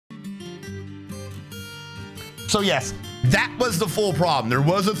So yes, that was the full problem. There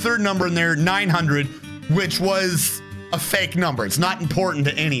was a third number in there, 900, which was a fake number. It's not important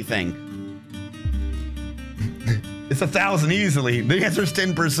to anything. It's 1,000 easily. The answer is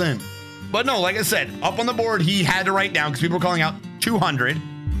 10%. But no, like I said, up on the board, he had to write down because people were calling out 200,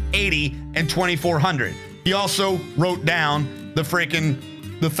 80, and 2,400. He also wrote down the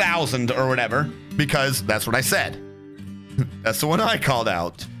 1,000 or whatever because that's what I said. That's the one I called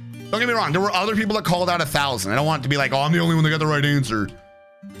out. Don't get me wrong, there were other people that called out 1,000. I don't want it to be like, oh, I'm the only one that got the right answer.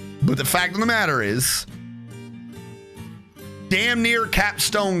 But the fact of the matter is, damn near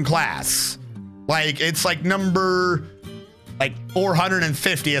capstone class. Like, it's like number like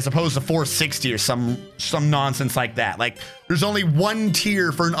 450 as opposed to 460 or some nonsense like that. Like, there's only one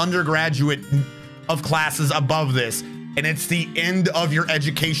tier for an undergraduate of classes above this, and it's the end of your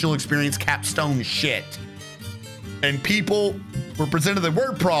educational experience capstone shit. And people were presented the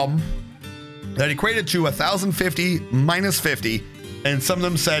word problem that equated to 1,050 minus 50, and some of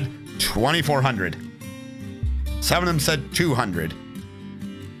them said 2,400. Some of them said 200.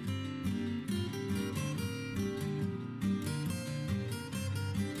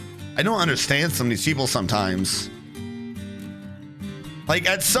 I don't understand some of these people sometimes. Like,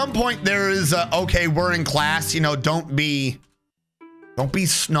 at some point there is a, okay, we're in class, you know, don't be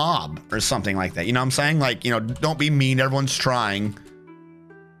snob or something like that. You know what I'm saying? Like, you know, don't be mean. Everyone's trying.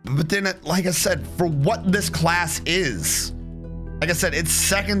 But then, like I said, for what this class is, like I said, it's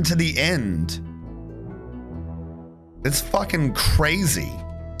second to the end. It's fucking crazy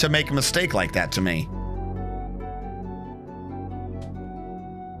to make a mistake like that to me.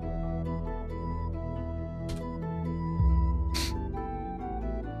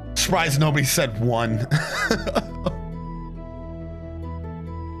 Surprised nobody said one.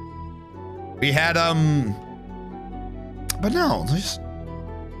 We had, but no, just,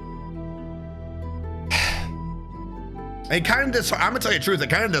 it kind of, I'm gonna tell you the truth, it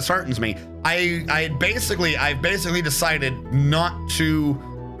kind of disheartens me. I've basically decided not to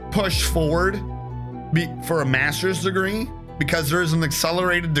push forward for a master's degree because there's an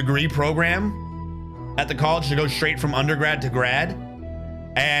accelerated degree program at the college to go straight from undergrad to grad.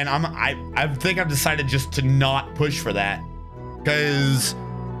 And I think I've decided just to not push for that, because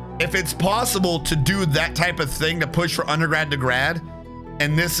if it's possible to do that type of thing, to push for undergrad to grad,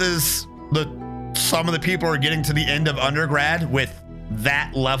 and this is some of the people are getting to the end of undergrad with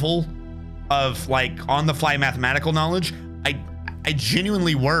that level of like on the fly mathematical knowledge, I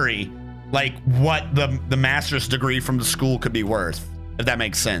genuinely worry like what the master's degree from the school could be worth, if that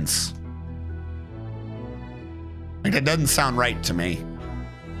makes sense. Like, that doesn't sound right to me.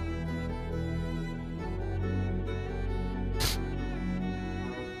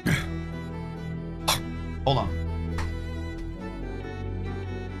 Hold on.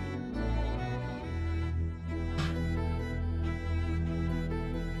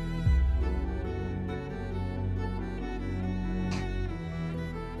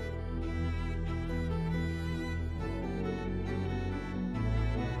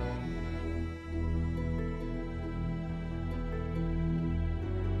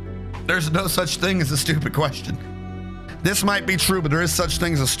 There's no such thing as a stupid question. This might be true, but there is such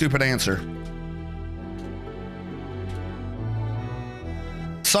thing as a stupid answer.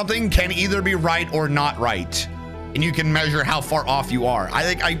 Something can either be right or not right, and you can measure how far off you are. I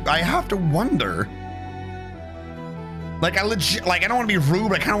think I have to wonder. Like, I don't want to be rude,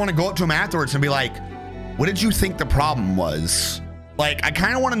 but I kind of want to go up to him afterwards and be like, what did you think the problem was? Like, I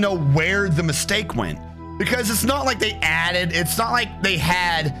kind of want to know where the mistake went, because it's not like they added, it's not like they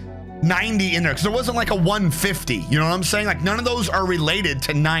had 90 in there, because there wasn't like a 150, you know what I'm saying? Like, none of those are related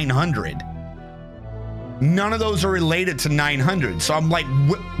to 900. None of those are related to 900. So I'm like,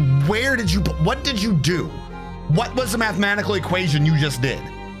 where did you, what did you do? What was the mathematical equation you just did?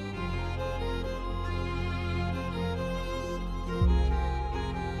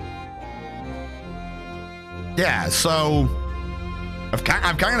 Yeah, so I've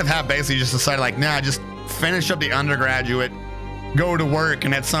kind of have basically just decided like, nah, just finish up the undergraduate, go to work,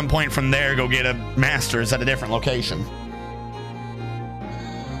 and at some point from there, go get a master's at a different location.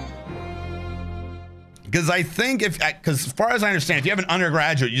 Because I think because as far as I understand, if you have an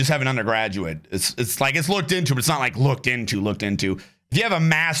undergraduate, you just have an undergraduate. It's like it's looked into, but it's not like looked into. If you have a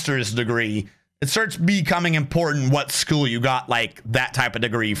master's degree, it starts becoming important what school you got like that type of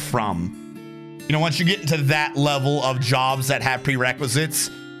degree from. You know, once you get into that level of jobs that have prerequisites,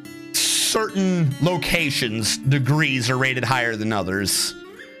 certain locations, degrees are rated higher than others.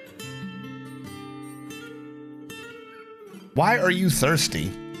 Why are you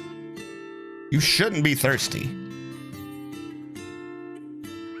thirsty? You shouldn't be thirsty.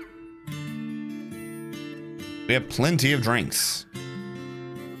 We have plenty of drinks.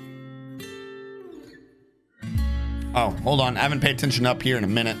 Oh, hold on. I haven't paid attention up here in a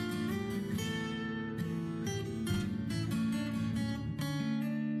minute.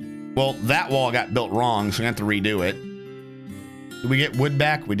 Well, that wall got built wrong, so we have to redo it. Did we get wood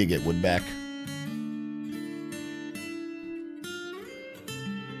back? We did get wood back.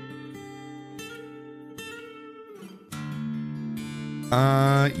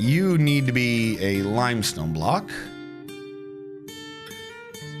 You need to be a limestone block.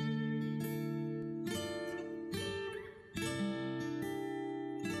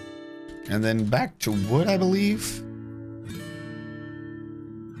 And then back to wood, I believe.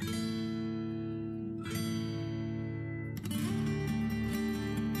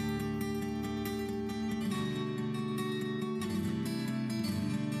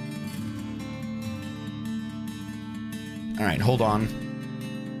 All right, hold on.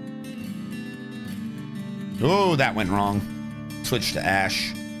 Oh, that went wrong. Switch to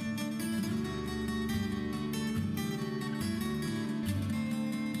ash.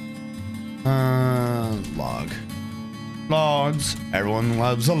 Log. Logs. Everyone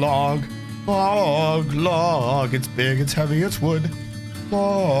loves a log. Log, log. It's big, it's heavy, it's wood.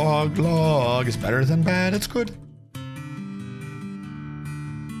 Log, log. It's better than bad, it's good.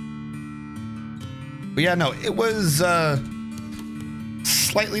 But yeah, no, it was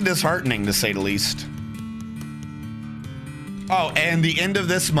slightly disheartening to say the least. Oh, and the end of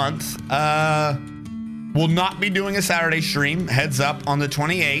this month, we'll not be doing a Saturday stream. Heads up, on the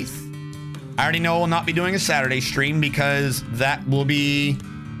 28th. I already know we'll not be doing a Saturday stream because that will be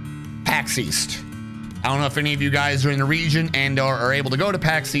PAX East. I don't know if any of you guys are in the region and are able to go to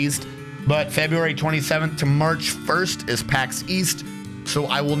PAX East, but February 27th to March 1st is PAX East, so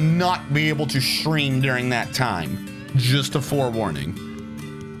I will not be able to stream during that time. Just a forewarning.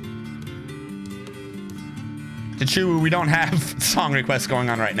 To Chew, we don't have song requests going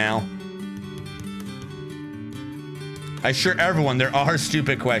on right now. I assure everyone there are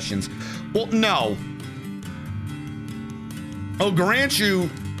stupid questions. Well, no. I'll grant you,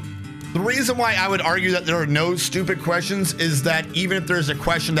 the reason why I would argue that there are no stupid questions is that even if there's a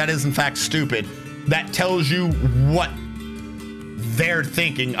question that is in fact stupid, that tells you what they're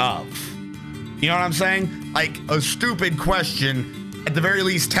thinking of. You know what I'm saying? Like, a stupid question at the very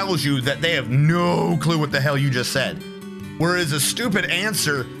least tells you that they have no clue what the hell you just said. Whereas a stupid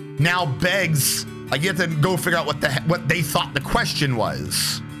answer now begs, like, you have to go figure out what they thought the question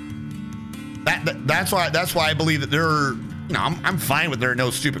was. That's why I believe that there are, you know, I'm fine with there are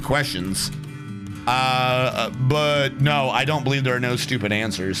no stupid questions. But no, I don't believe there are no stupid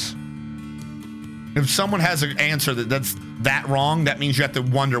answers. If someone has an answer that's that wrong, that means you have to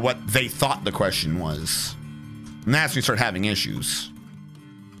wonder what they thought the question was. And that's when you start having issues.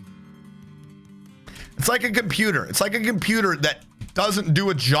 It's like a computer. It's like a computer that doesn't do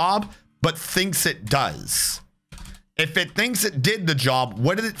a job, but thinks it does. If it thinks it did the job,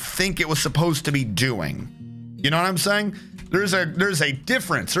 what did it think it was supposed to be doing? You know what I'm saying? There's a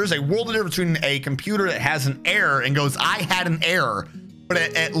difference. There's a world of difference between a computer that has an error and goes, I had an error, but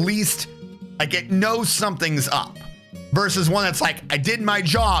at least like it knows something's up, versus one that's like, I did my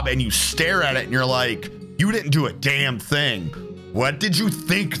job, and you stare at it and you're like, you didn't do a damn thing. What did you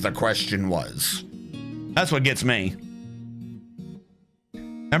think the question was? That's what gets me.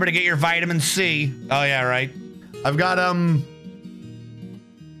 Remember to get your vitamin C. Oh yeah, right. I've got I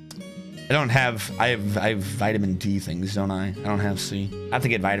have vitamin D things, don't I? I don't have C. I have to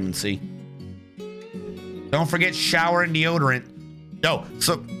get vitamin C. Don't forget shower and deodorant. Yo,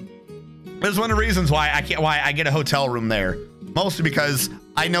 so there's one of the reasons why I get a hotel room there. Mostly because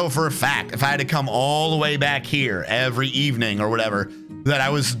I know for a fact if I had to come all the way back here every evening or whatever, that I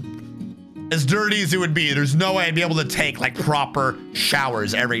was as dirty as it would be. There's no way I'd be able to take like proper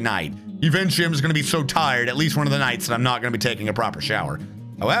showers every night. Eventually I'm just gonna be so tired at least one of the nights that I'm not gonna be taking a proper shower.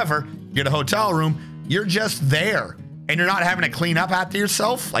 However, you get a hotel room, you're just there and you're not having to clean up after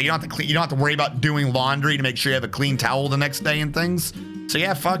yourself. Like you don't have to worry about doing laundry to make sure you have a clean towel the next day and things. So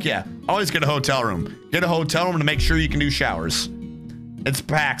yeah, fuck yeah. Always get a hotel room. Get a hotel room to make sure you can do showers. It's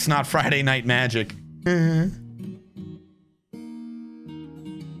PAX, not Friday Night Magic.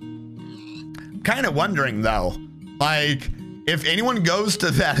 Kind of wondering though, like if anyone goes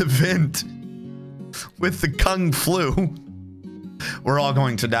to that event with the Kung Flu, we're all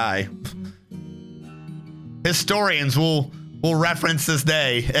going to die. Historians will reference this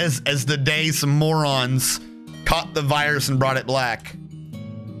day as the day some morons caught the virus and brought it black.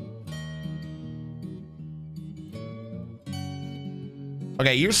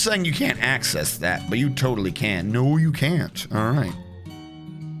 Okay, you're saying you can't access that, but you totally can. No, you can't. All right.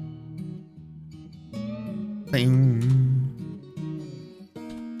 Boom.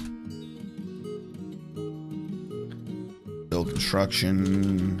 Build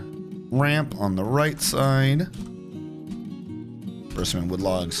construction ramp on the right side. First wood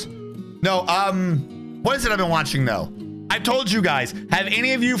logs. No, what is it I've been watching though? I've told you guys, have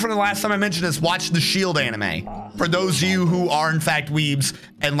any of you from the last time I mentioned this watched the Shield anime? For those of you who are in fact weebs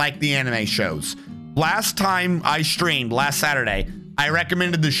and like the anime shows. Last time I streamed, last Saturday, I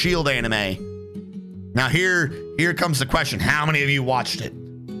recommended the Shield anime. Now here comes the question. How many of you watched it?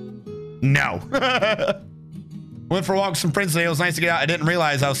 No. Went for a walk with some friends today. It was nice to get out. I didn't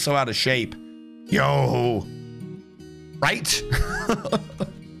realize I was so out of shape. Yo. Right?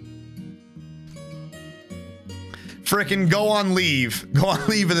 Frickin' go on leave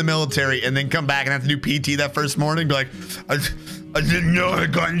in the military and then come back and have to do PT that first morning. Be like, I didn't know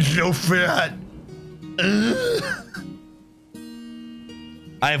I'd gotten so fat.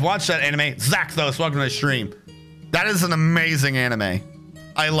 I have watched that anime. Zakthos, welcome to the stream. That is an amazing anime.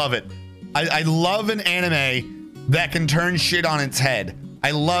 I love it. I love an anime that can turn shit on its head.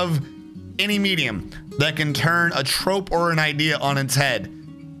 I love any medium that can turn a trope or an idea on its head.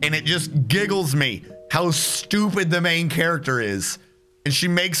 And it just giggles me how stupid the main character is. And she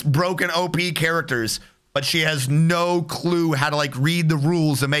makes broken OP characters, but she has no clue how to like read the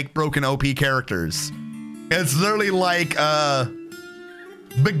rules and make broken OP characters. It's literally like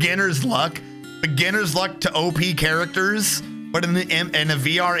beginner's luck to OP characters, but in a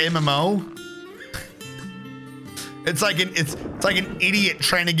VR MMO. It's like an idiot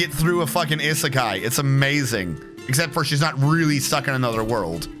trying to get through a fucking isekai. It's amazing. Except for she's not really stuck in another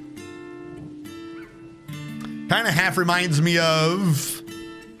world. Kind of half reminds me of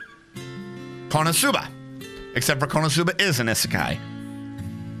Konosuba. Except for Konosuba is an isekai.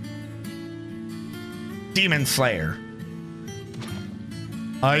 Demon Slayer.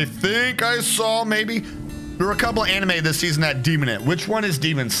 I think I saw maybe there were a couple of anime this season that demon it. Which one is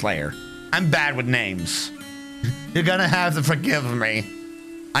Demon Slayer? I'm bad with names. You're gonna have to forgive me.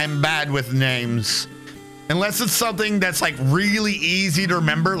 I'm bad with names. Unless it's something that's like really easy to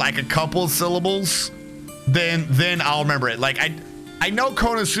remember, like a couple syllables, then I'll remember it. Like I know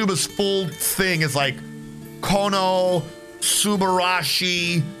Konosuba's full thing is like Kono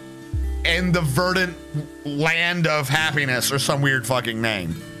Subarashi and the Verdant Land of Happiness or some weird fucking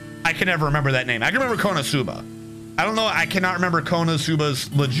name. I can never remember that name. I can remember Konosuba. I don't know. I cannot remember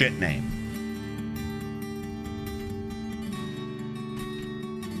Konosuba's legit name.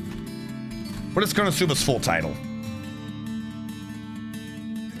 What is Konosuba's full title?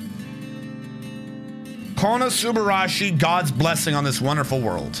 Konosubarashi, God's blessing on this wonderful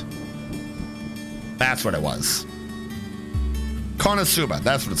world. That's what it was. Konosuba,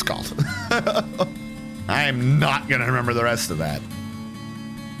 that's what it's called. I am not gonna remember the rest of that.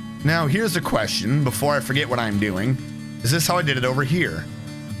 Now, here's a question before I forget what I'm doing. Is this how I did it over here?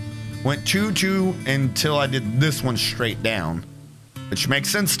 Went 2-2 until I did this one straight down, which makes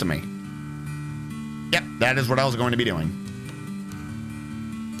sense to me. Yep, that is what I was going to be doing.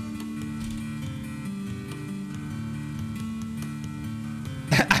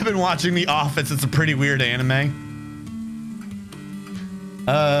 I've been watching The Office. It's a pretty weird anime.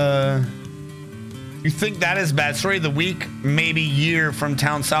 You think that is bad? Story of the week, maybe year from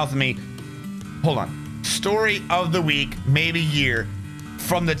town south of me. Hold on. Story of the week, maybe year.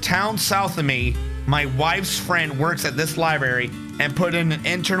 From the town south of me, my wife's friend works at this library and put in an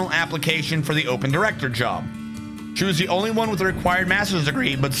internal application for the open director job. She was the only one with a required master's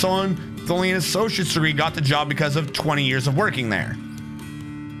degree, but someone with only an associate's degree got the job because of 20 years of working there.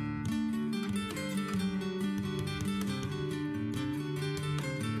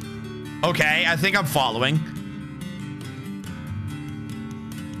 Okay, I think I'm following.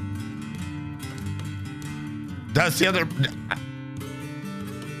 That's the other.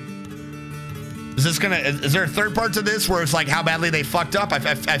 Is there a third part to this where it's like how badly they fucked up? I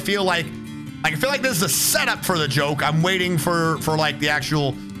feel like this is a setup for the joke. I'm waiting for like the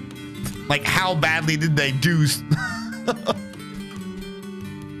actual, like how badly did they do?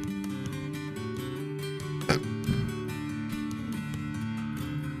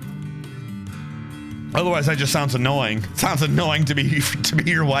 Otherwise, that just sounds annoying. It sounds annoying to be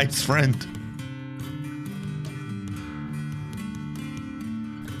your wife's friend.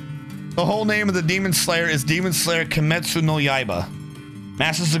 The whole name of the Demon Slayer is Demon Slayer Kimetsu no Yaiba.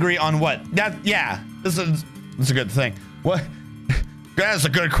 Master's degree on what? Yeah, this is a good thing. What? That's a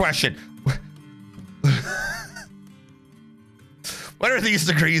good question. What are these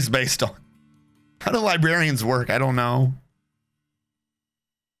degrees based on? How do librarians work? I don't know.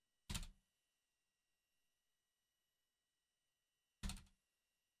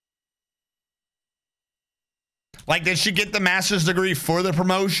 Like, did she get the master's degree for the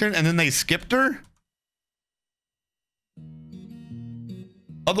promotion and then they skipped her?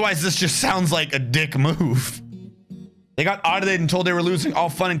 Otherwise, this just sounds like a dick move. They got audited and told they were losing all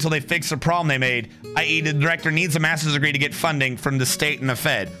funding until they fixed the problem they made, i.e. the director needs a master's degree to get funding from the state and the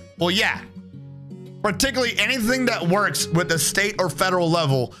Fed. Well, yeah. Particularly anything that works with the state or federal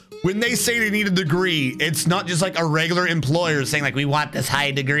level, when they say they need a degree, it's not just like a regular employer saying like, we want this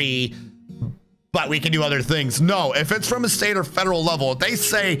high degree, but we can do other things. No, if it's from a state or federal level, if they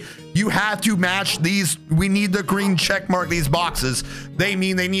say you have to match these, we need to green check mark these boxes, they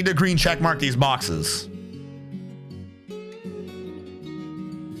mean they need to green check mark these boxes.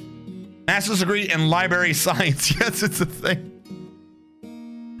 Master's degree in library science. Yes, it's a thing.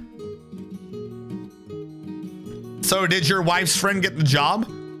 So did your wife's friend get the job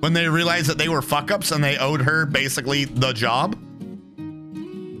when they realized that they were fuck-ups and they owed her basically the job?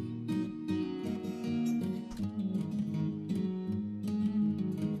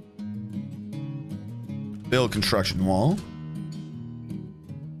 Build construction wall.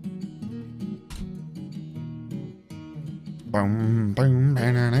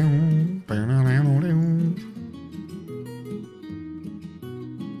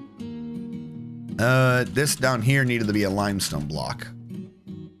 This down here needed to be a limestone block.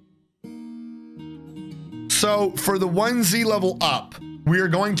 So for the 1Z level up, we are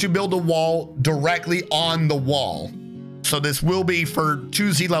going to build a wall directly on the wall. So this will be for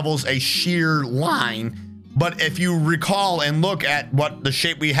 2Z levels a sheer line. But if you recall and look at what the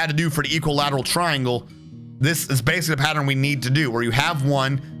shape we had to do for the equilateral triangle, this is basically the pattern we need to do, where you have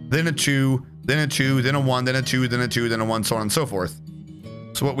one, then a two, then a two, then a one, then a two, then a two, then a one, so on and so forth.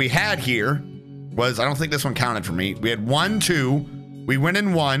 So what we had here was, I don't think this one counted for me. We had 1, 2, we went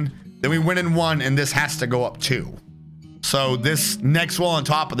in 1, then we went in 1, and this has to go up 2. So this next wall on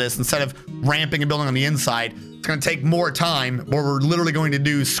top of this, instead of ramping and building on the inside, it's gonna take more time, where we're literally going to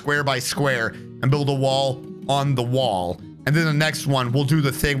do square by square and build a wall on the wall. And then the next one, we'll do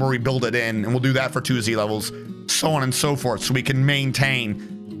the thing where we build it in, and we'll do that for 2Z levels, so on and so forth, so we can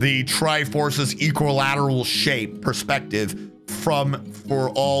maintain the Triforce's equilateral shape perspective for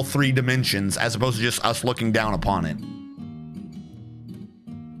all 3 dimensions, as opposed to just us looking down upon it.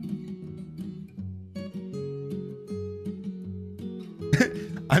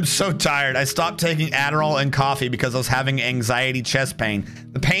 I'm so tired. I stopped taking Adderall and coffee because I was having anxiety chest pain.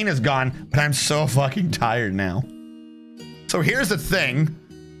 The pain is gone, but I'm so fucking tired now. So here's the thing.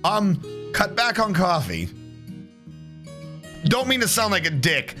 Cut back on coffee. Don't mean to sound like a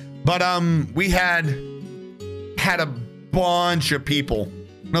dick, but we had a bunch of people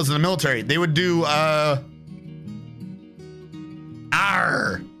when I was in the military. They would do R.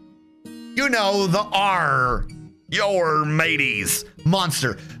 You know, the R. Your mateys.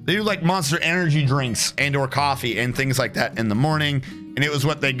 Monster. They do like Monster energy drinks and or coffee and things like that in the morning, and it was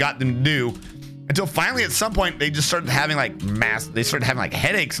what they got them to do until finally at some point they just started having like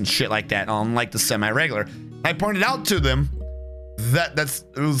headaches and shit like that on like the semi-regular. I pointed out to them that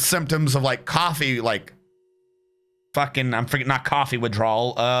it was symptoms of like coffee, like fucking, I'm forgetting, not coffee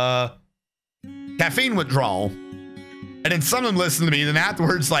withdrawal, caffeine withdrawal. And then some of them listened to me, then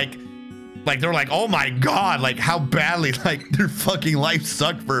afterwards like they're like, oh my God, like how badly like their fucking life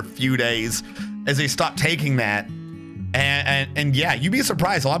sucked for a few days as they stopped taking that. And yeah, you'd be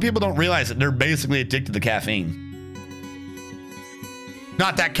surprised. A lot of people don't realize that they're basically addicted to caffeine.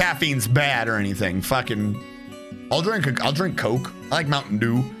 Not that caffeine's bad or anything. Fucking, I'll drink Coke. I like Mountain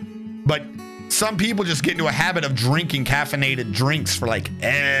Dew. But some people just get into a habit of drinking caffeinated drinks for like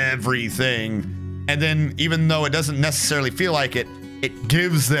everything. And then even though it doesn't necessarily feel like it, it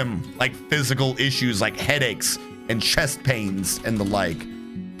gives them like physical issues like headaches and chest pains and the like.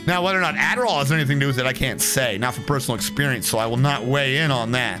 Now, whether or not Adderall has anything to do with it, I can't say. Not from personal experience, so I will not weigh in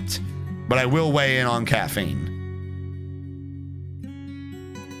on that. But I will weigh in on caffeine.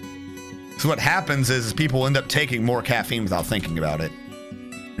 So what happens is people end up taking more caffeine without thinking about it.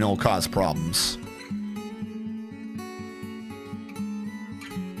 And it'll cause problems.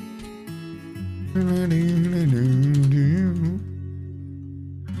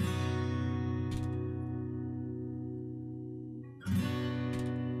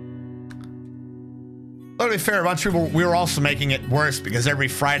 But to be fair, a bunch of people, we were also making it worse because every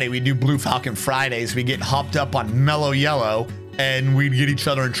Friday we do Blue Falcon Fridays. We get hopped up on Mellow Yellow and we'd get each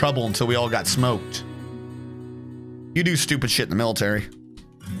other in trouble until we all got smoked. You do stupid shit in the military.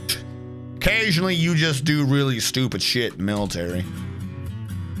 Occasionally you just do really stupid shit in the military.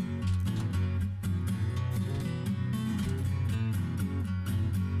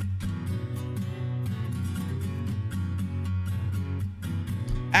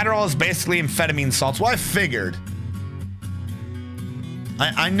 Adderall is basically amphetamine salts. Well, I figured.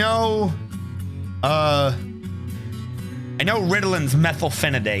 I know Ritalin's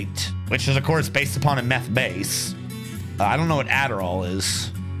methylphenidate, which is of course based upon a meth base. I don't know what Adderall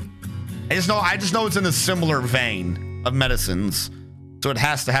is. I just know it's in a similar vein of medicines, so it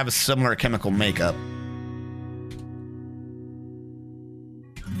has to have a similar chemical makeup.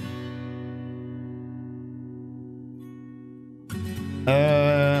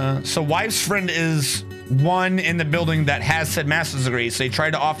 So wife's friend is one in the building that has said master's degree, so they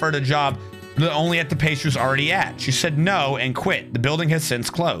tried to offer her a job but only at the place she was already at. She said no and quit. The building has since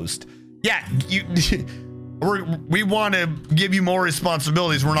closed. Yeah, we want to give you more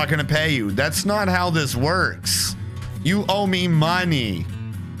responsibilities. We're not going to pay you. That's not how this works. You owe me money.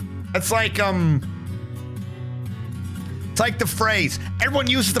 It's like the phrase. Everyone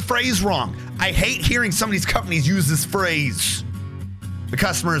uses the phrase wrong. I hate hearing some of these companies use this phrase. The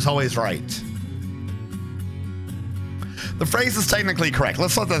customer is always right. The phrase is technically correct.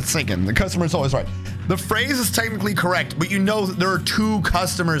 Let's let that sink in. The customer is always right. The phrase is technically correct, but you know there are two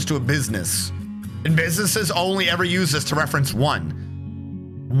customers to a business. And businesses only ever use this to reference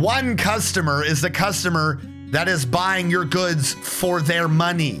one. One customer is the customer that is buying your goods for their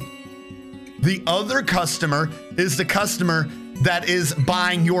money. The other customer is the customer that is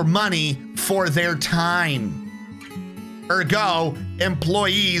buying your money for their time. Ergo,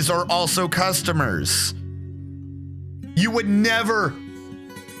 employees are also customers. You would never,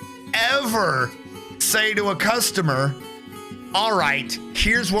 ever say to a customer, all right,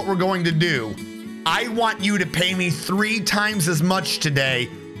 here's what we're going to do. I want you to pay me 3 times as much today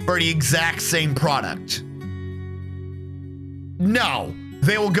for the exact same product. No,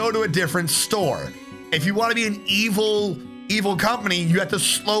 they will go to a different store. If you want to be an evil company, you have to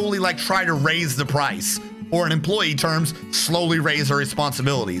slowly try to raise the price. Or in employee terms, slowly raise their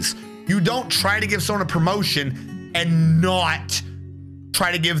responsibilities. You don't try to give someone a promotion and not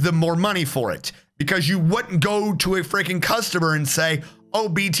try to give them more money for it. Because you wouldn't go to a freaking customer and say, oh,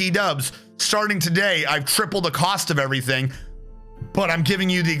 BT Dubs, starting today, I've tripled the cost of everything, but I'm giving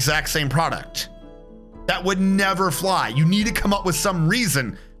you the exact same product. That would never fly. You need to come up with some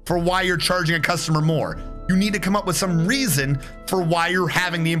reason for why you're charging a customer more. You need to come up with some reason for why you're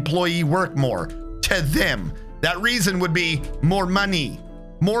having the employee work more. To them, that reason would be more money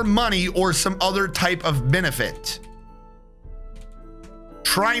or some other type of benefit.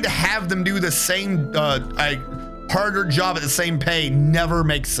 Trying to have them do the same harder job at the same pay never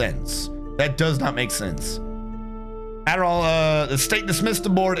makes sense. That does not make sense. Adderall, the state dismissed the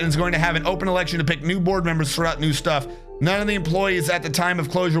board and is going to have an open election to pick new board members throughout new stuff. None of the employees at the time of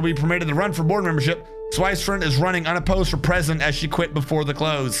closure will be permitted to run for board membership. Swice's friend is running unopposed for president as she quit before the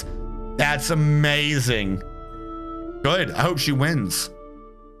close. That's amazing. Good. I hope she wins.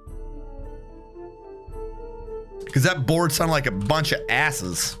 Because that board sounded like a bunch of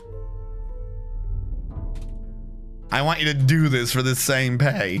asses. I want you to do this for the same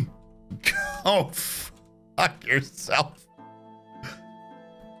pay. Oh, fuck yourself.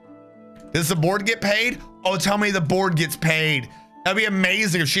 Does the board get paid? Oh, tell me the board gets paid. That'd be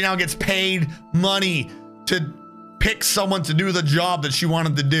amazing if she now gets paid money to pick someone to do the job that she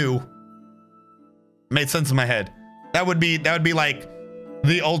wanted to do. Made sense in my head. That would be like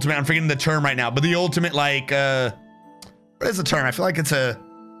the ultimate, I'm forgetting the term right now, but the ultimate what is the term? I feel like it's a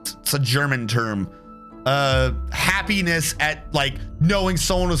German term. Happiness at knowing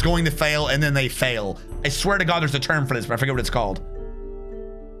someone was going to fail and then they fail. I swear to God there's a term for this, but I forget what it's called.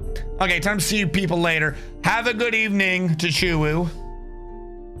 Okay, time to see you people later. Have a good evening to Chiwu.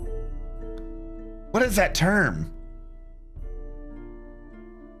 What is that term?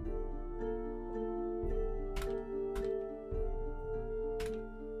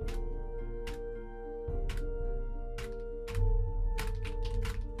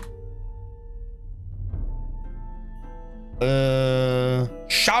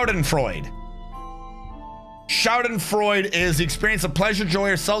 Schadenfreude. Schadenfreude is the experience of pleasure,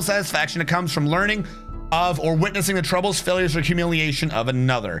 joy, or self-satisfaction that comes from learning of or witnessing the troubles, failures, or humiliation of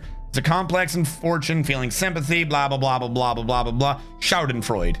another. It's a complex and fortune, feeling sympathy, blah, blah, blah, blah, blah, blah, blah, blah, blah.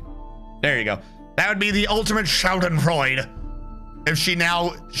 Schadenfreude. There you go. That would be the ultimate Schadenfreude. If she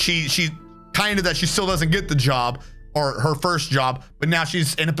kind of that she still doesn't get the job or her first job, but now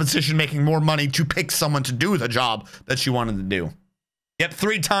she's in a position making more money to pick someone to do the job that she wanted to do. Yep,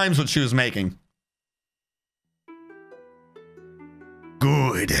 3 times what she was making.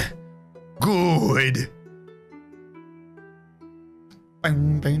 Good. Good.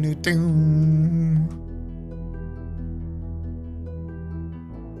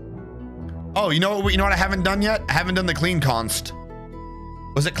 Oh, you know what I haven't done yet? I haven't done the clean const.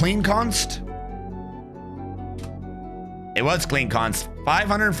 Was it clean const? It was clean cons.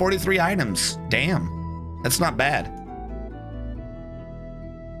 543 items. Damn. That's not bad.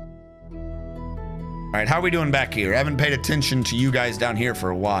 All right, how are we doing back here? I haven't paid attention to you guys down here for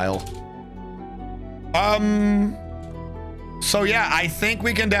a while. So yeah, I think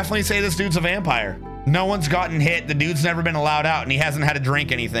we can definitely say this dude's a vampire. No one's gotten hit. The dude's never been allowed out, and he hasn't had to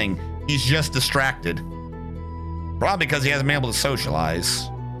drink anything. He's just distracted. Probably because he hasn't been able to socialize.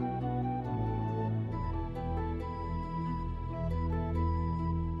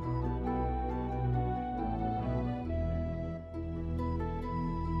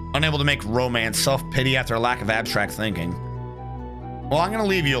 Unable to make romance, self-pity after a lack of abstract thinking. Well, I'm gonna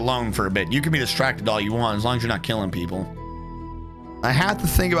leave you alone for a bit. You can be distracted all you want as long as you're not killing people. I have to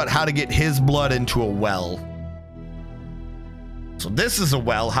think about how to get his blood into a well. So this is a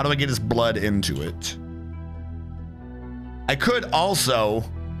well. How do I get his blood into it? I could also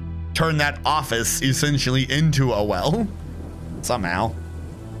turn that office essentially into a well somehow.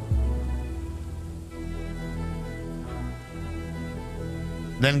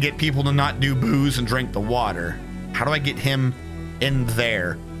 Then get people to not do booze and drink the water. How do I get him in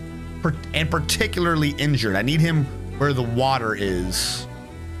there? And particularly injured. I need him where the water is.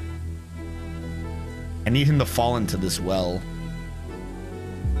 I need him to fall into this well.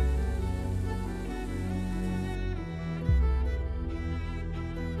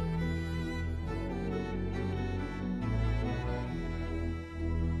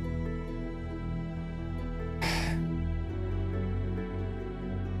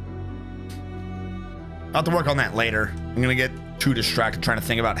 I'll have to work on that later. I'm gonna get too distracted trying to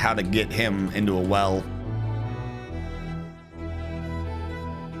think about how to get him into a well.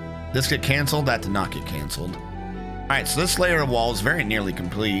 This get canceled? That did not get canceled. All right, so this layer of wall is very nearly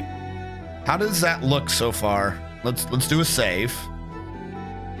complete. How does that look so far? Let's do a save.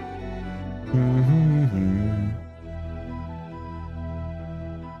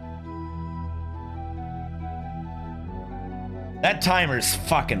 That timer's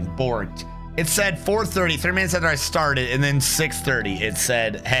fucking borked. It said 4:30, 3 minutes after I started, and then 6:30 it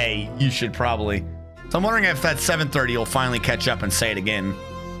said, hey, you should probably. So I'm wondering if at 7:30 you'll finally catch up and say it again.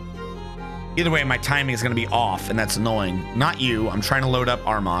 Either way, my timing is going to be off, and that's annoying. Not you. I'm trying to load up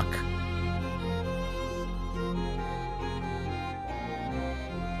Armok.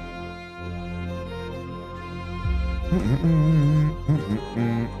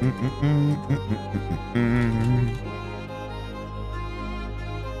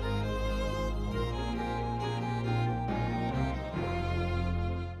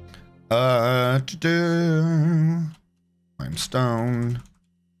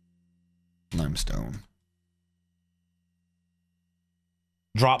 Limestone.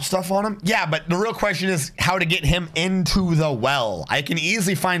 Drop stuff on him? Yeah, but the real question is how to get him into the well. I can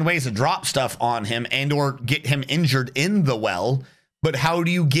easily find ways to drop stuff on him and or get him injured in the well, but how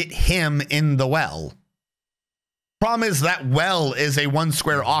do you get him in the well? Problem is that well is a 1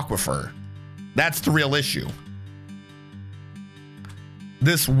 square aquifer. That's the real issue.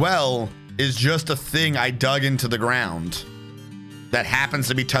 This well is just a thing I dug into the ground that happens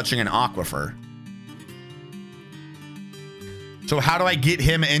to be touching an aquifer. So how do I get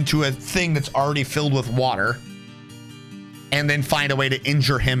him into a thing that's already filled with water and then find a way to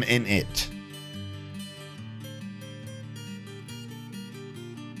injure him in it?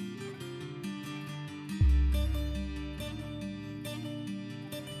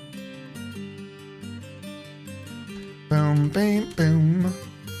 Boom, boom, boom.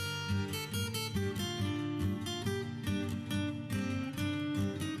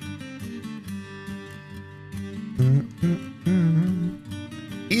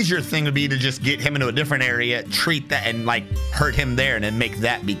 Easier thing would be to just get him into a different area, treat that, and like hurt him there, and then make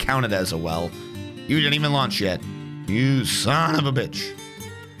that be counted as a well. You didn't even launch yet. You son of a bitch.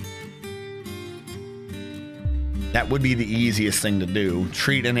 That would be the easiest thing to do.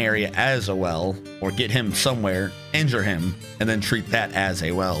 Treat an area as a well, or get him somewhere, injure him, and then treat that as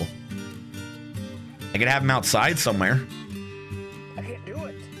a well. I could have him outside somewhere. I can't do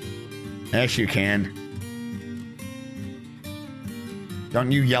it. Yes, you can. Don't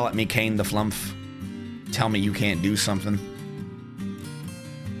you yell at me, Kane the Flumph. Tell me you can't do something.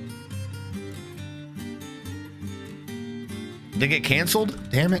 Did it get canceled?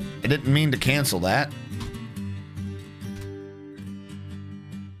 Damn it. I didn't mean to cancel that.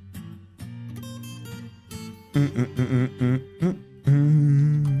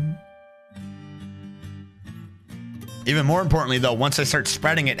 Even more importantly, though, once I start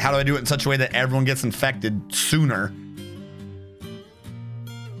spreading it, how do I do it in such a way that everyone gets infected sooner?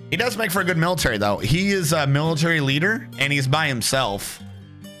 He does make for a good military, though. He is a military leader, and he's by himself.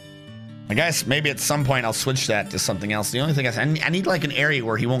 I guess maybe at some point I'll switch that to something else. The only thing is I need like an area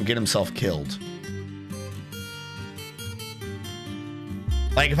where he won't get himself killed.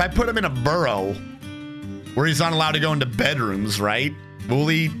 Like if I put him in a burrow where he's not allowed to go into bedrooms, right? Will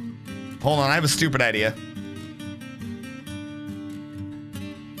he? Hold on, I have a stupid idea.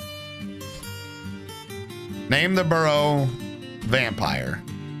 Name the burrow vampire.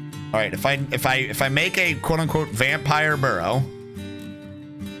 All right, if I make a quote unquote vampire burrow,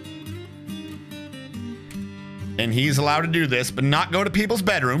 and he's allowed to do this, but not go to people's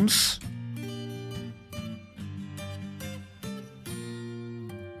bedrooms.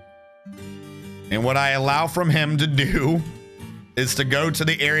 And what I allow from him to do is to go to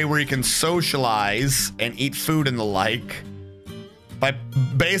the area where he can socialize and eat food and the like. If I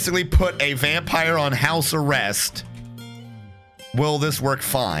basically put a vampire on house arrest, will this work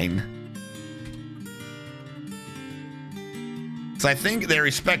fine? So I think they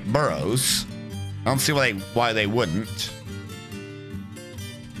respect burrows. I don't see why they wouldn't.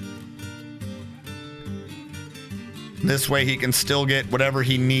 This way he can still get whatever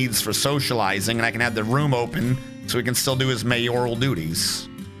he needs for socializing, and I can have the room open so he can still do his mayoral duties.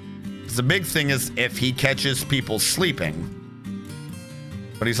 Because the big thing is if he catches people sleeping.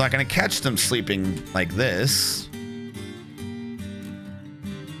 But he's not going to catch them sleeping like this.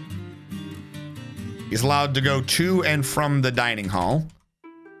 He's allowed to go to and from the dining hall.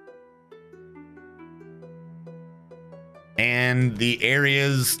 And the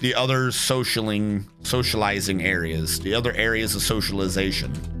areas, the other socializing areas, the other areas of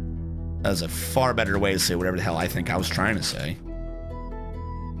socialization. That's a far better way to say whatever the hell I think I was trying to say.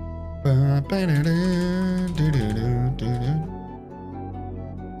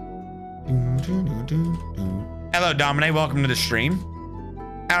 Hello, Domine. Welcome to the stream.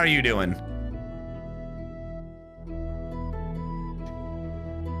 How are you doing?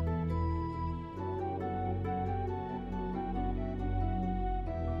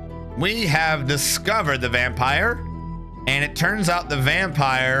 We have discovered the vampire, and it turns out the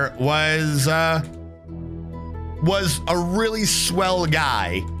vampire was a really swell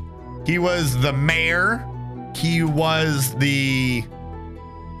guy. He was the mayor. He was the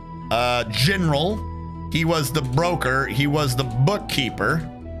general. He was the broker. He was the bookkeeper.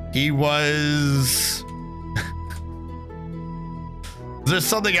 He was... There's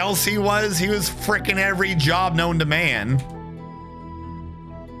something else he was? He was freaking every job known to man.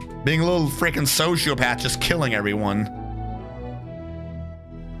 Being a little freaking sociopath, just killing everyone.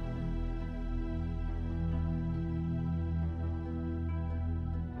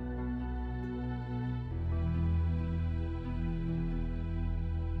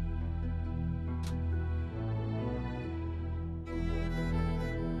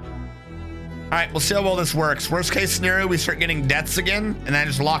 All right, we'll see how well this works. Worst case scenario, we start getting deaths again, and then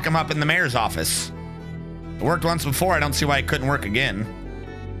just lock him up in the mayor's office. It worked once before. I don't see why it couldn't work again.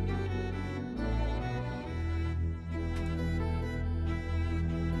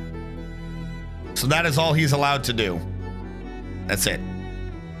 So that is all he's allowed to do. That's it.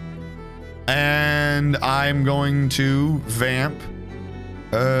 And I'm going to vamp.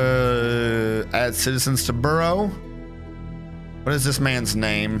 Add citizens to burrow. What is this man's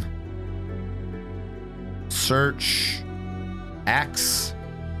name? Search. Axe.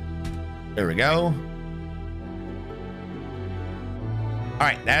 There we go. All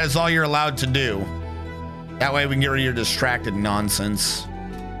right, that is all you're allowed to do. That way we can get rid of your distracted nonsense.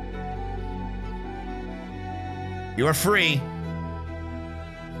 You are free.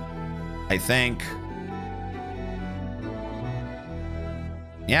 I think.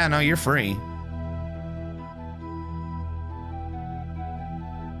 Yeah, no, you're free.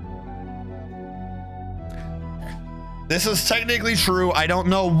 This is technically true. I don't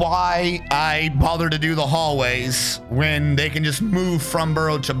know why I bother to do the hallways when they can just move from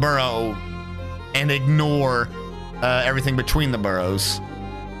burrow to burrow and ignore everything between the burrows.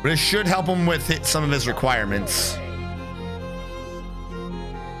 But it should help him with some of his requirements.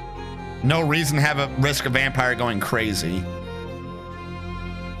 No reason to have a risk of vampire going crazy.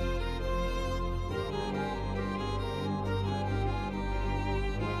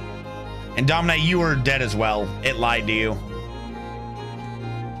 And Domine, you were dead as well. It lied to you.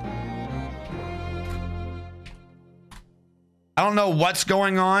 I don't know what's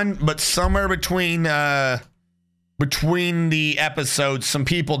going on, but somewhere between the episodes, some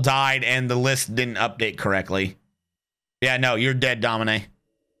people died and the list didn't update correctly. Yeah, no, you're dead, Domine.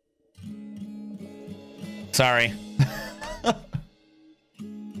 Sorry.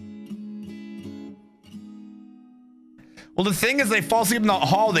 Well, the thing is, they fall asleep in the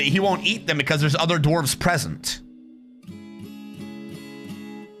hall that he won't eat them because there's other dwarves present.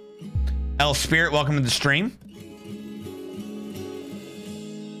 El Spirit, welcome to the stream.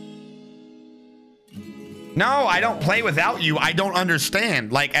 No, I don't play without you. I don't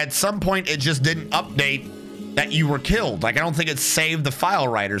understand. Like, at some point, it just didn't update that you were killed. Like, I don't think it saved the file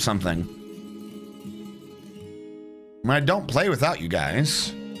right or something. I don't play without you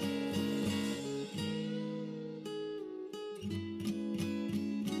guys.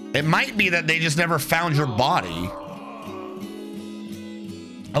 It might be that they just never found your body.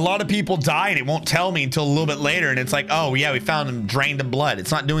 A lot of people die and it won't tell me until a little bit later, and it's like, oh yeah, we found him drained of blood.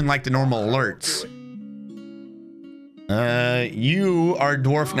 It's not doing like the normal alerts. You are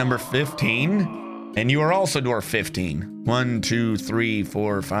dwarf number 15, and you are also dwarf 15. 1, 2, 3,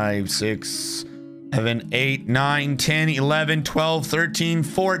 4, 5, 6, 7, 8, 9, 10, 11, 12, 13,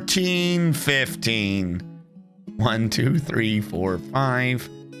 14, 15. 1, 2, 3, 4, 5.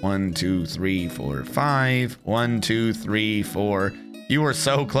 1, 2, 3, 4, 5. 1, 2, 3, 4. You were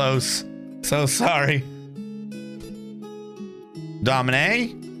so close. So sorry.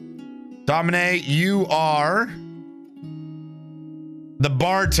 Domine? Domine, you are the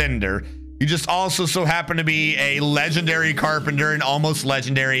bartender. You just also so happen to be a legendary carpenter and almost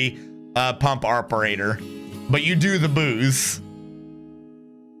legendary pump operator. But you do the booze.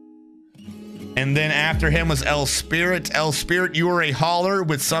 And then after him was El Spirit. El Spirit, you are a hauler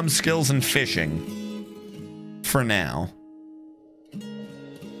with some skills in fishing. For now.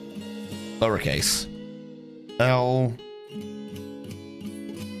 Lowercase. El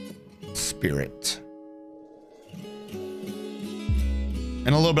Spirit.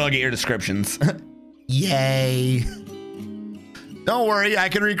 In a little bit, I'll get your descriptions. Yay. Don't worry, I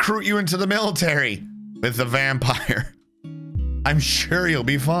can recruit you into the military with the vampire. I'm sure you'll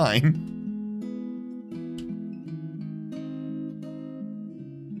be fine.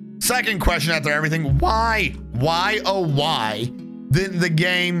 Second question after everything, why? Why, oh why, didn't the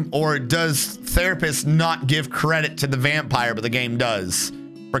game, or does Therapist not give credit to the vampire, but the game does,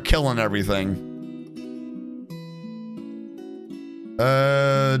 for killing everything?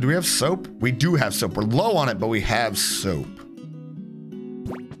 Do we have soap? We do have soap. We're low on it, but we have soap.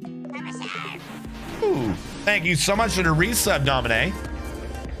 Ooh, thank you so much for the resub, Domine.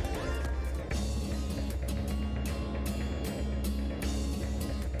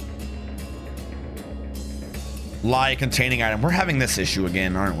 Lie containing item. We're having this issue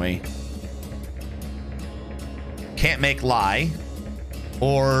again, aren't we? Can't make lie.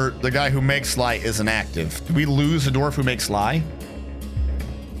 Or the guy who makes lie isn't active. Do we lose the dwarf who makes lie?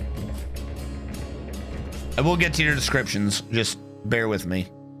 I will get to your descriptions. Just bear with me.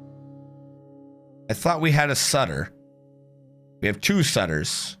 I thought we had a sutter. We have 2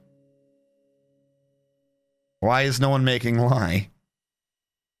 sutters. Why is no one making lie?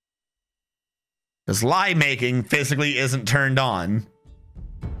 Because lie making physically isn't turned on.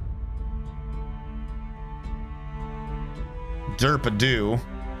 Derp-a-doo.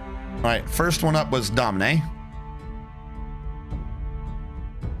 All right, first one up was Domine.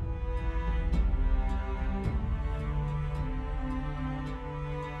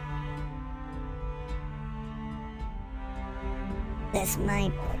 This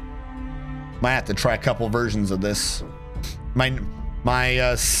might have to try a couple versions of this.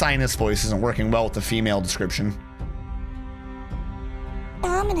 My sinus voice isn't working well with the female description.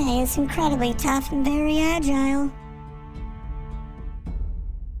 Domine is incredibly tough and very agile.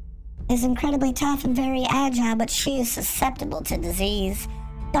 But she is susceptible to disease.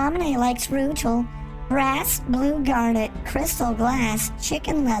 Domine likes rutil, brass, blue garnet, crystal glass,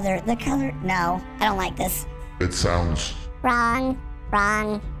 chicken leather, the color... No, I don't like this. It sounds... Wrong.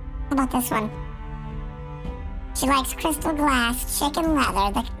 How about this one? She likes crystal glass, chicken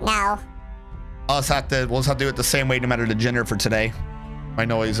leather, no. We'll just have to do it the same way no matter the gender for today. My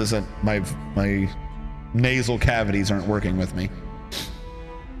noise isn't... My nasal cavities aren't working with me.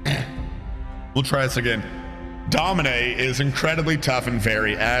 We'll try this again. Domine is incredibly tough and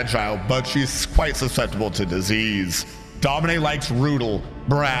very agile, but she's quite susceptible to disease. Domine likes rutil,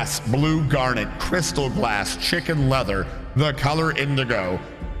 brass, blue garnet, crystal glass, chicken leather, the color indigo,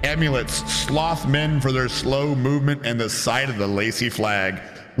 amulets, sloth men for their slow movement, and the sight of the lacy flag.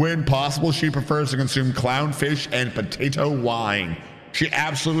 When possible, she prefers to consume clownfish and potato wine. She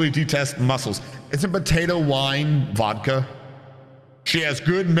absolutely detests mussels. Isn't potato wine vodka? She has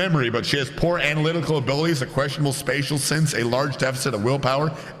good memory, but she has poor analytical abilities, a questionable spatial sense, a large deficit of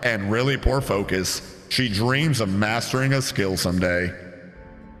willpower, and really poor focus. She dreams of mastering a skill someday.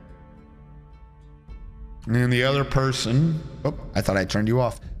 And the other person... Oh, I thought I turned you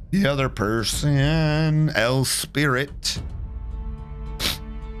off. The other person, El Spirit.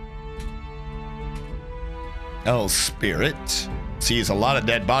 El Spirit. sees a lot of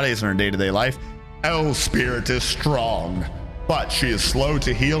dead bodies in her day-to-day life. L spirit is strong, but she is slow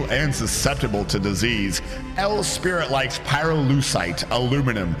to heal and susceptible to disease. L spirit likes pyrolusite,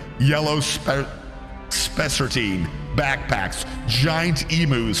 aluminum, yellow spessartine, backpacks, giant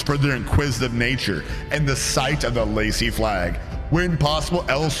emus for their inquisitive nature, and the sight of the lacy flag. When possible,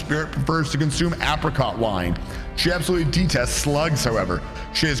 L spirit prefers to consume apricot wine. She absolutely detests slugs, however.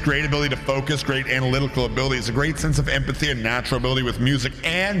 She has great ability to focus, great analytical abilities, a great sense of empathy and natural ability with music,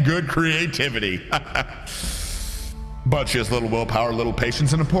 and good creativity. But she has little willpower, little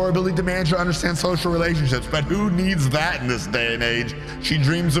patience, and a poor ability to manage or understand social relationships. But who needs that in this day and age? She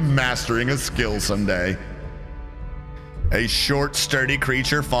dreams of mastering a skill someday. A short, sturdy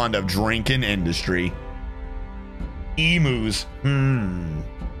creature fond of drinking industry. Emus.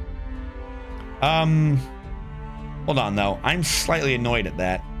 Hold on, though. I'm slightly annoyed at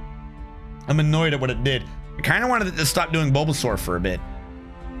that. I'm annoyed at what it did. I kind of wanted it to stop doing Bulbasaur for a bit.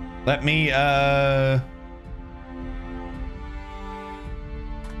 Let me, I'm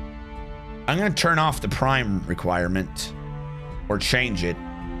going to turn off the Prime requirement. Or change it.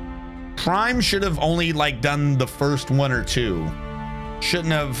 Prime should have only, like, done the first one or two.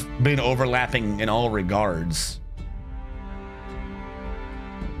 Shouldn't have been overlapping in all regards.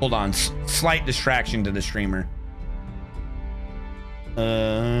 Hold on. Slight distraction to the streamer.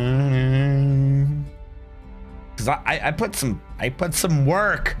 Because I put some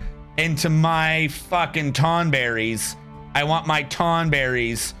work into my fucking Tonberries. I want my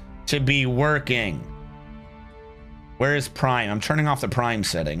Tonberries to be working. Where is Prime? I'm turning off the Prime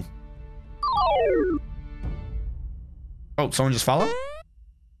setting. Oh, someone just followed?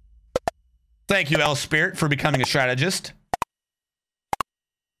 Thank you, L Spirit, for becoming a strategist.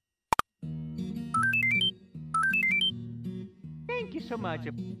 Thank you so much.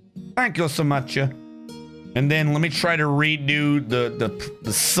 Thank you so much. And then let me try to redo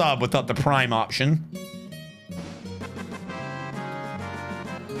the sub without the Prime option.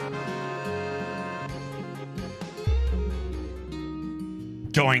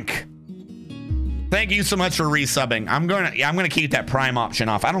 Doink. Thank you so much for resubbing. I'm gonna keep that Prime option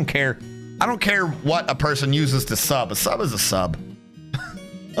off. I don't care what a person uses to sub. A sub is a sub.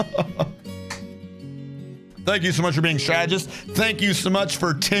 Thank you so much for being strategist. Thank you so much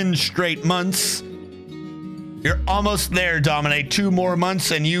for 10 straight months. You're almost there, Dominate. 2 more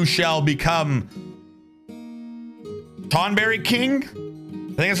months and you shall become Tonberry King? I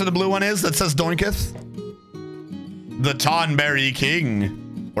think that's what the blue one is that says Doinketh. The Tonberry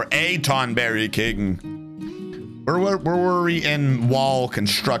King. Or a Tonberry King. Where were we in wall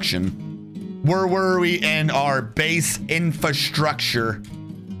construction? Where were we in our base infrastructure?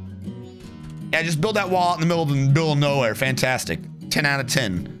 Yeah, just build that wall out in the middle of nowhere. Fantastic. 10 out of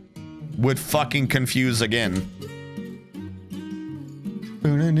 10. Would fucking confuse again.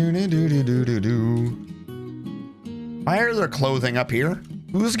 Why are there clothing up here?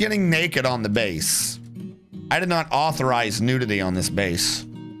 Who's getting naked on the base? I did not authorize nudity on this base.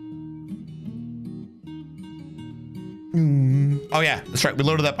 Oh yeah, that's right. We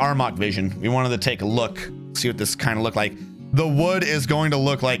loaded up Armok Vision. We wanted to take a look, see what this kind of looked like. The wood is going to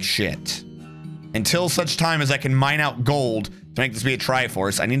look like shit. Until such time as I can mine out gold to make this be a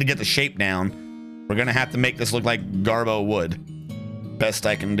Triforce, I need to get the shape down. We're gonna have to make this look like Garbo wood. Best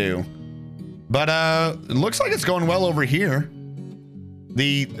I can do. But it looks like it's going well over here.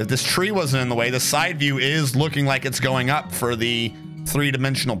 If this tree wasn't in the way, the side view is looking like it's going up for the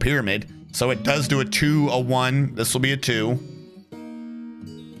 3-dimensional pyramid. So it does do a 2, a 1. This will be a 2.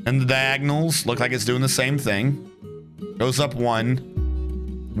 And the diagonals look like it's doing the same thing. Goes up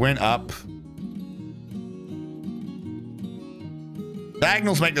 1. Went up.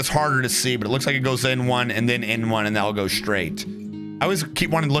 Diagonals make this harder to see, but it looks like it goes in 1 and then in 1 and that'll go straight. I always keep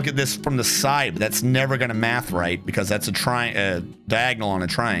wanting to look at this from the side, but that's never going to math right because that's a diagonal on a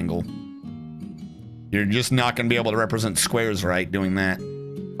triangle. You're just not going to be able to represent squares right doing that.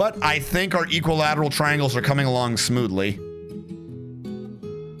 But I think our equilateral triangles are coming along smoothly.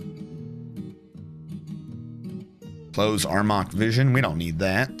 Close Armok Vision. We don't need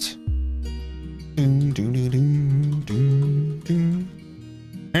that. And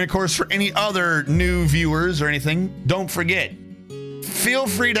of course, for any other new viewers or anything, don't forget, feel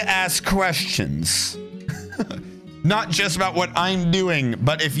free to ask questions. Not just about what I'm doing,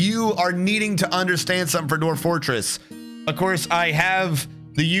 but if you are needing to understand something for Dwarf Fortress, of course, I have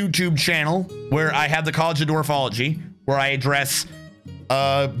the YouTube channel where I have the College of Dwarfology, where I address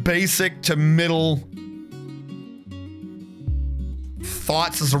basic to middle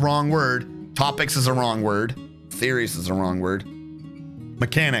thoughts is the wrong word. Topics is the wrong word. Theories is the wrong word.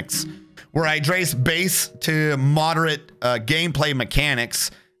 Mechanics. where I address base to moderate gameplay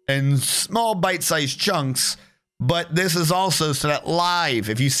mechanics in small bite-sized chunks, but this is also so that live,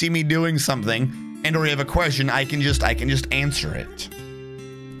 if you see me doing something and or you have a question, I can just answer it.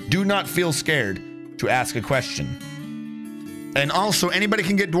 Do not feel scared to ask a question. And also, anybody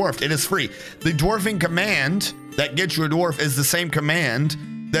can get dwarfed. It is free. The dwarfing command that gets you a dwarf is the same command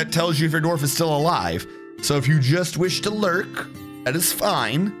that tells you if your dwarf is still alive. So if you just wish to lurk, that is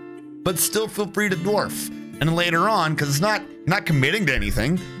fine, but still feel free to dwarf. And then later on, because it's not, you're not committing to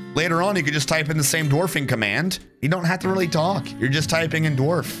anything, later on you could just type in the same dwarfing command. You don't have to really talk. You're just typing in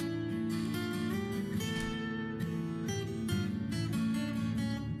dwarf.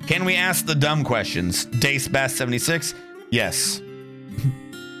 Can we ask the dumb questions? DaceBass76? Yes.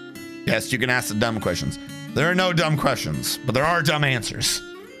 Yes, you can ask the dumb questions. There are no dumb questions, but there are dumb answers.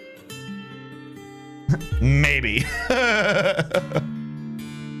 Maybe. Do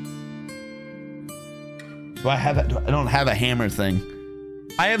I have it? I don't have a hammer thing.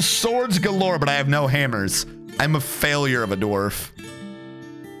 I have swords galore, but I have no hammers. I'm a failure of a dwarf.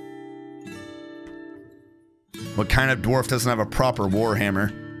 What kind of dwarf doesn't have a proper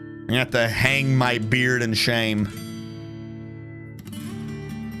warhammer? I'm gonna have to hang my beard in shame.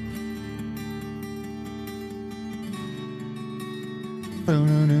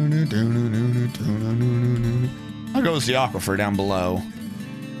 How goes the aquifer down below?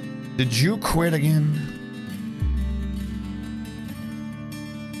 Did you quit again?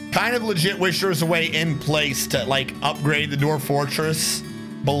 Kind of legit wish there was a way in place to like upgrade the Dwarf Fortress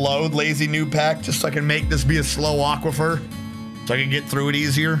below Lazy Noob Pack, just so I can make this be a slow aquifer, so I can get through it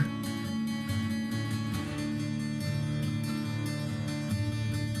easier.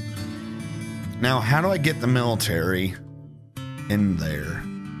 Now, how do I get the military in there?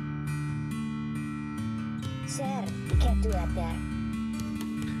 Saturn, you can't do that there.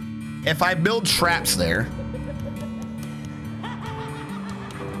 If I build traps there.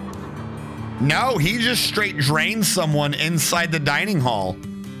 No, he just straight drained someone inside the dining hall.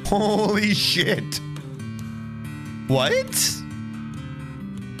 Holy shit. What?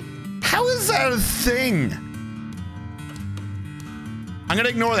 How is that a thing? I'm gonna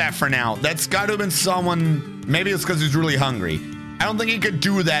ignore that for now. That's got to have been someone, maybe it's because he's really hungry. I don't think he could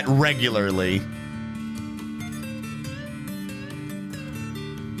do that regularly.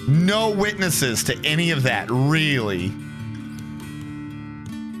 No witnesses to any of that, really.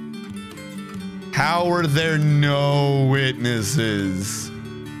 How are there no witnesses?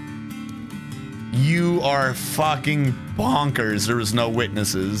 You are fucking bonkers. There was no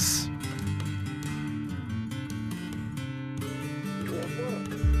witnesses.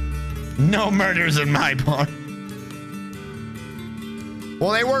 No murders in my part.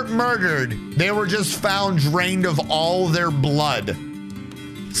 Well, they weren't murdered. They were just found drained of all their blood.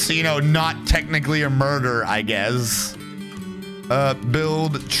 So, you know, not technically a murder, I guess.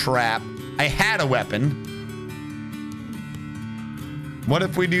 Build trap. I had a weapon. What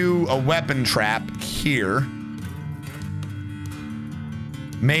if we do a weapon trap here?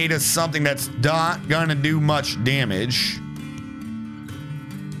 Made of something that's not gonna do much damage.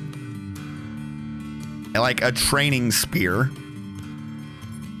 Like a training spear.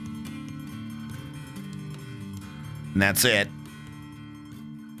 And that's it.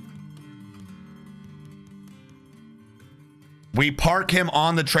 We park him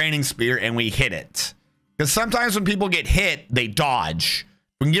on the training spear and we hit it. Because sometimes when people get hit, they dodge.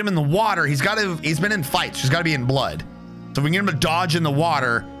 We can get him in the water. He's been in fights. He's got to be in blood. So if we can get him to dodge in the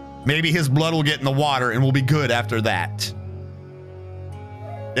water, maybe his blood will get in the water and we'll be good after that.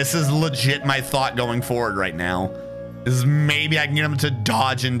 This is legit my thought going forward right now. Is maybe I can get him to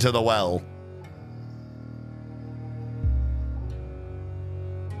dodge into the well.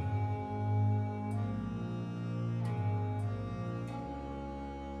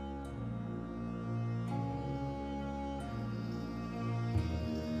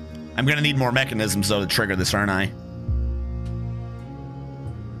 I'm gonna need more mechanisms though to trigger this, aren't I?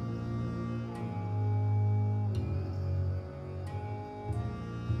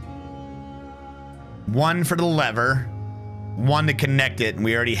 One for the lever, one to connect it, and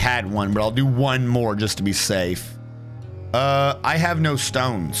we already had one, but I'll do one more just to be safe. I have no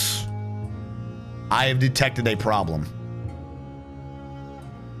stones. I have detected a problem.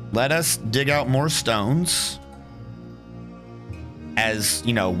 Let us dig out more stones. As,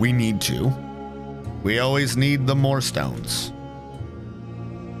 you know, we need to. We always need the more stones.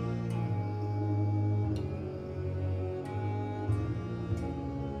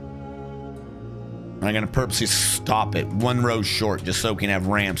 I'm gonna purposely stop it one row short just so we can have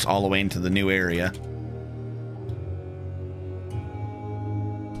ramps all the way into the new area.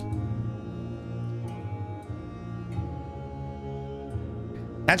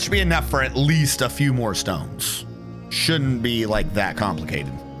 That should be enough for at least a few more stones. Shouldn't be like that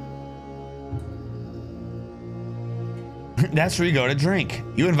complicated. That's where you go to drink.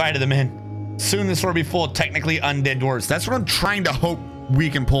 You invited them in. Soon this will be full of technically undead dwarves. That's what I'm trying to hope we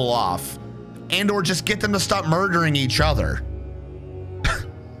can pull off. And or just get them to stop murdering each other.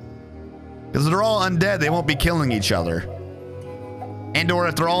 Because they're all undead, they won't be killing each other. And or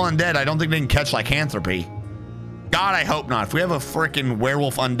if they're all undead, I don't think they can catch lycanthropy. God, I hope not. If we have a freaking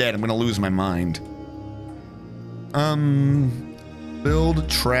werewolf undead, I'm gonna lose my mind. Build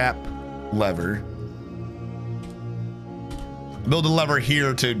trap lever. Build a lever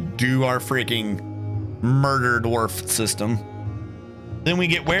here to do our freaking murder dwarf system. Then we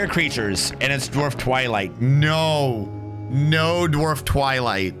get were creatures, and it's dwarf twilight. No dwarf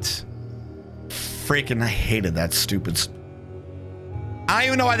twilight. Freaking, I hated that stupid. I don't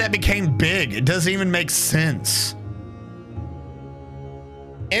even know why that became big. It doesn't even make sense.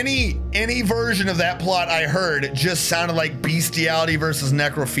 Any version of that plot I heard just sounded like bestiality versus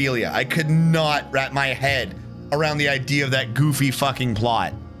necrophilia. I could not wrap my head around the idea of that goofy fucking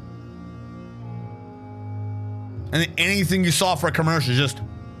plot. And anything you saw for a commercial just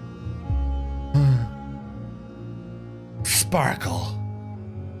sparkle.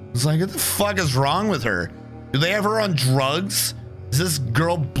 It's like, what the fuck is wrong with her? Do they have her on drugs? Is this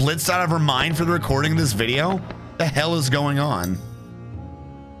girl blitzed out of her mind for the recording of this video? What the hell is going on?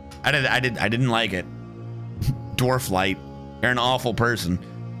 I didn't like it. Dwarf light. You're an awful person.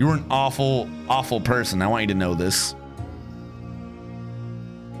 You were an awful, awful person. I want you to know this.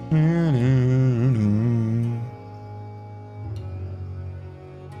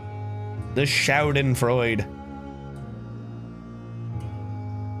 The Schadenfreude.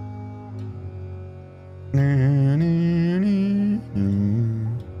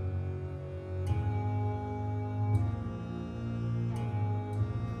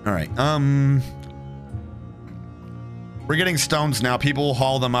 All right. We're getting stones now. People will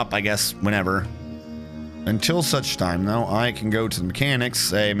haul them up, I guess, whenever. Until such time, though, I can go to the mechanics,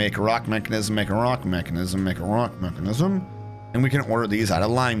 say, make a rock mechanism, make a rock mechanism, make a rock mechanism, and we can order these out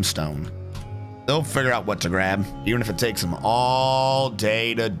of limestone. They'll figure out what to grab, even if it takes them all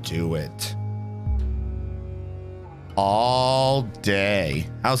day to do it. All day.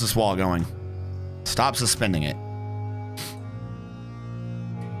 How's this wall going? Stop suspending it.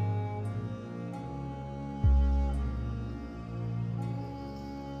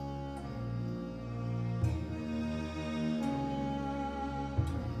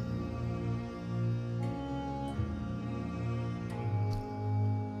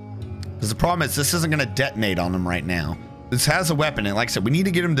 Because the problem is this isn't going to detonate on him right now. This has a weapon, and like I said, we need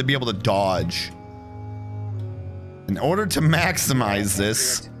to get him to be able to dodge. In order to maximize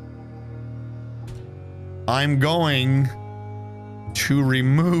this, I'm going to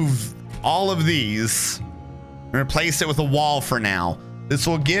remove all of these and replace it with a wall for now. This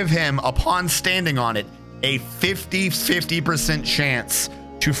will give him, upon standing on it, a 50% chance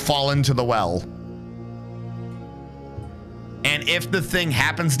to fall into the well. And if the thing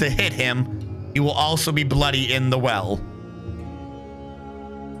happens to hit him, he will also be bloody in the well.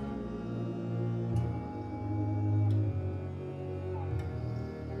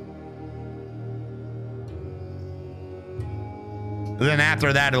 Then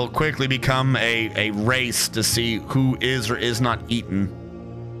after that, it'll quickly become a race to see who is or is not eaten.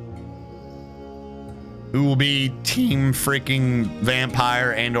 Who will be team freaking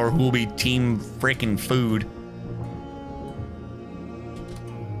vampire and or who will be team freaking food.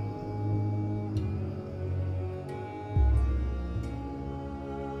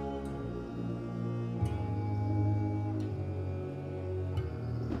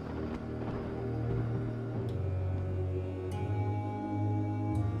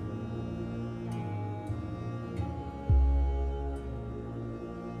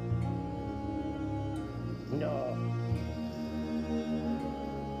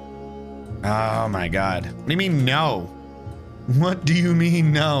 Oh my God. What do you mean no? What do you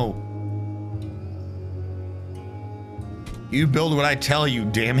mean no? You build what I tell you,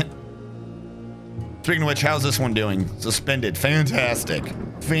 damn it. Speaking of which, how's this one doing? Suspended. Fantastic.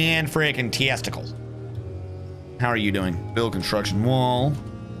 Fan-freaking-tastical. How are you doing? Build construction wall.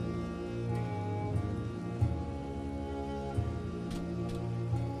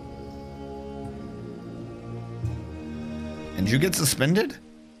 And you get suspended?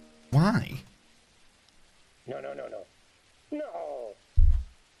 Why? No.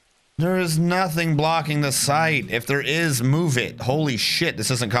 There is nothing blocking the site. If there is, move it. Holy shit, this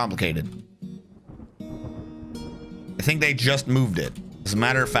isn't complicated. I think they just moved it. As a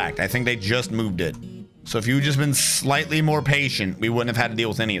matter of fact, I think they just moved it. So if you'd just been slightly more patient, we wouldn't have had to deal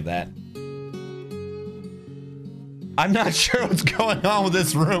with any of that. I'm not sure what's going on with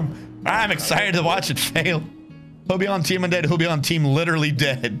this room. I'm excited to watch it fail. He'll be on team undead. He'll be on team literally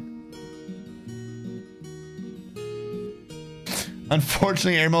dead.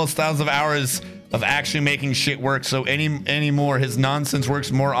 Unfortunately, Airmail has thousands of hours of actually making shit work, so anymore his nonsense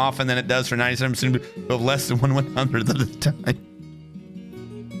works more often than it does for 97% of less than 1/100th of the time.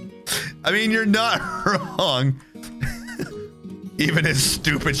 I mean, you're not wrong. Even his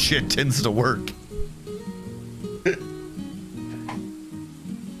stupid shit tends to work.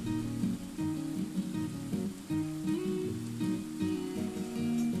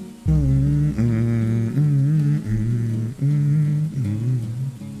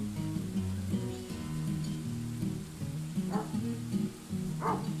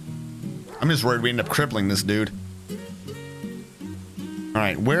 I'm just worried we end up crippling this dude. All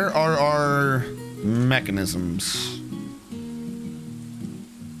right, where are our mechanisms?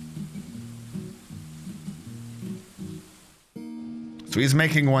 So he's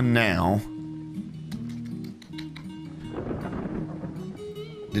making one now.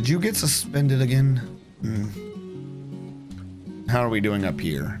 Did you get suspended again? How are we doing up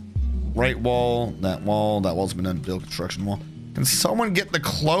here? Right wall, that wall's been unbuilt, construction wall. Can someone get the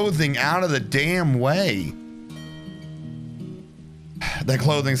clothing out of the damn way? That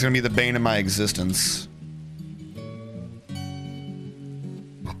clothing's gonna be the bane of my existence.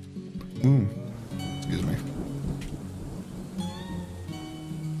 Ooh, excuse me.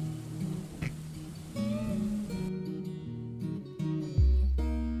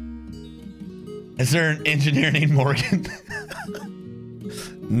 Is there an engineer named Morgan?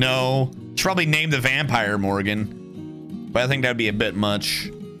 No. Should probably name the vampire Morgan. But I think that'd be a bit much.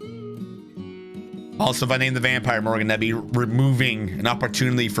 Also, if I name the vampire Morgan, that'd be removing an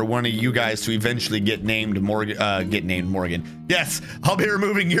opportunity for one of you guys to eventually get named Morgan. Yes, I'll be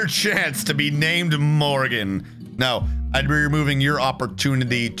removing your chance to be named Morgan. No, I'd be removing your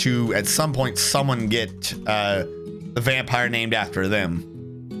opportunity to, at some point, someone get the vampire named after them.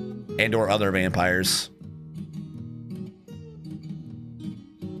 And or other vampires.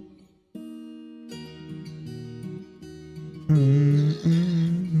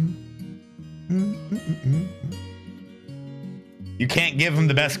 You can't give him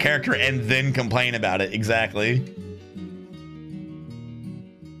the best character and then complain about it. Exactly.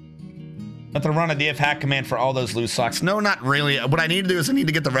 Have to run a DF hack command for all those loose socks. No, not really. What I need to do is I need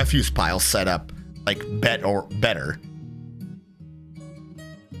to get the refuse pile set up like better.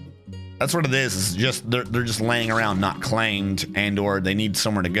 That's what it is. It's just they're just laying around, not claimed, and or they need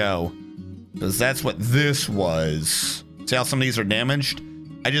somewhere to go. Because that's what this was. See how some of these are damaged?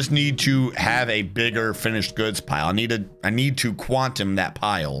 I just need to have a bigger finished goods pile. I need to quantum that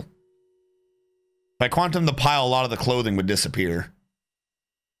pile. If I quantum the pile, a lot of the clothing would disappear.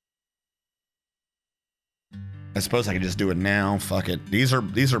 I suppose I could just do it now. Fuck it. These are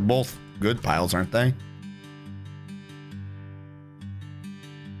both good piles, aren't they?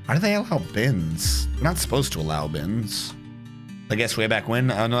 Why do they allow bins? They're not supposed to allow bins. I guess way back when.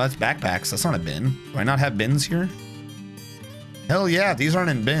 Oh no, that's backpacks. That's not a bin. Do I not have bins here? Hell yeah, these aren't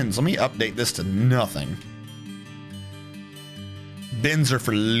in bins. Let me update this to nothing. Bins are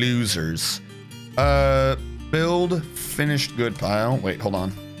for losers. Build finished good pile. Wait, hold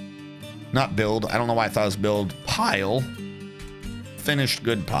on. Not build. I don't know why I thought it was build. Pile. Finished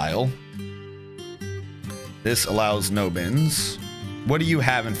good pile. This allows no bins. What do you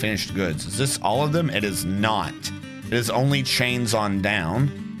have in finished goods? Is this all of them? It is not. It is only chains on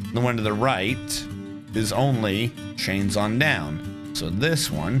down. The one to the right is only chains on down. So this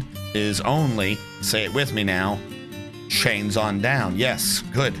one is only, say it with me now, chains on down. Yes,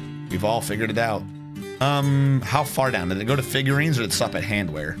 good. We've all figured it out. How far down? Did it go to figurines or did it stop at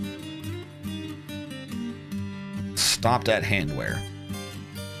handwear? Stopped at handwear.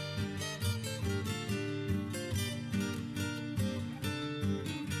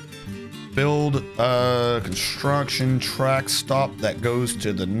 Build construction track stop that goes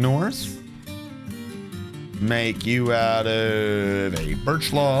to the north. Make you out of a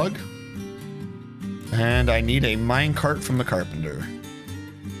birch log. And I need a minecart from the carpenter.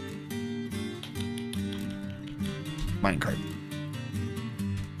 Minecart.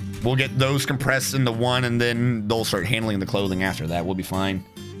 We'll get those compressed into one and then they'll start handling the clothing after that. We'll be fine.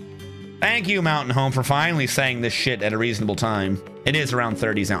 Thank you, Mountain Home, for finally saying this shit at a reasonable time. It is around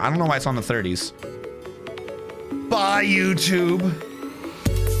 30s now. I don't know why it's on the 30s. Bye, YouTube.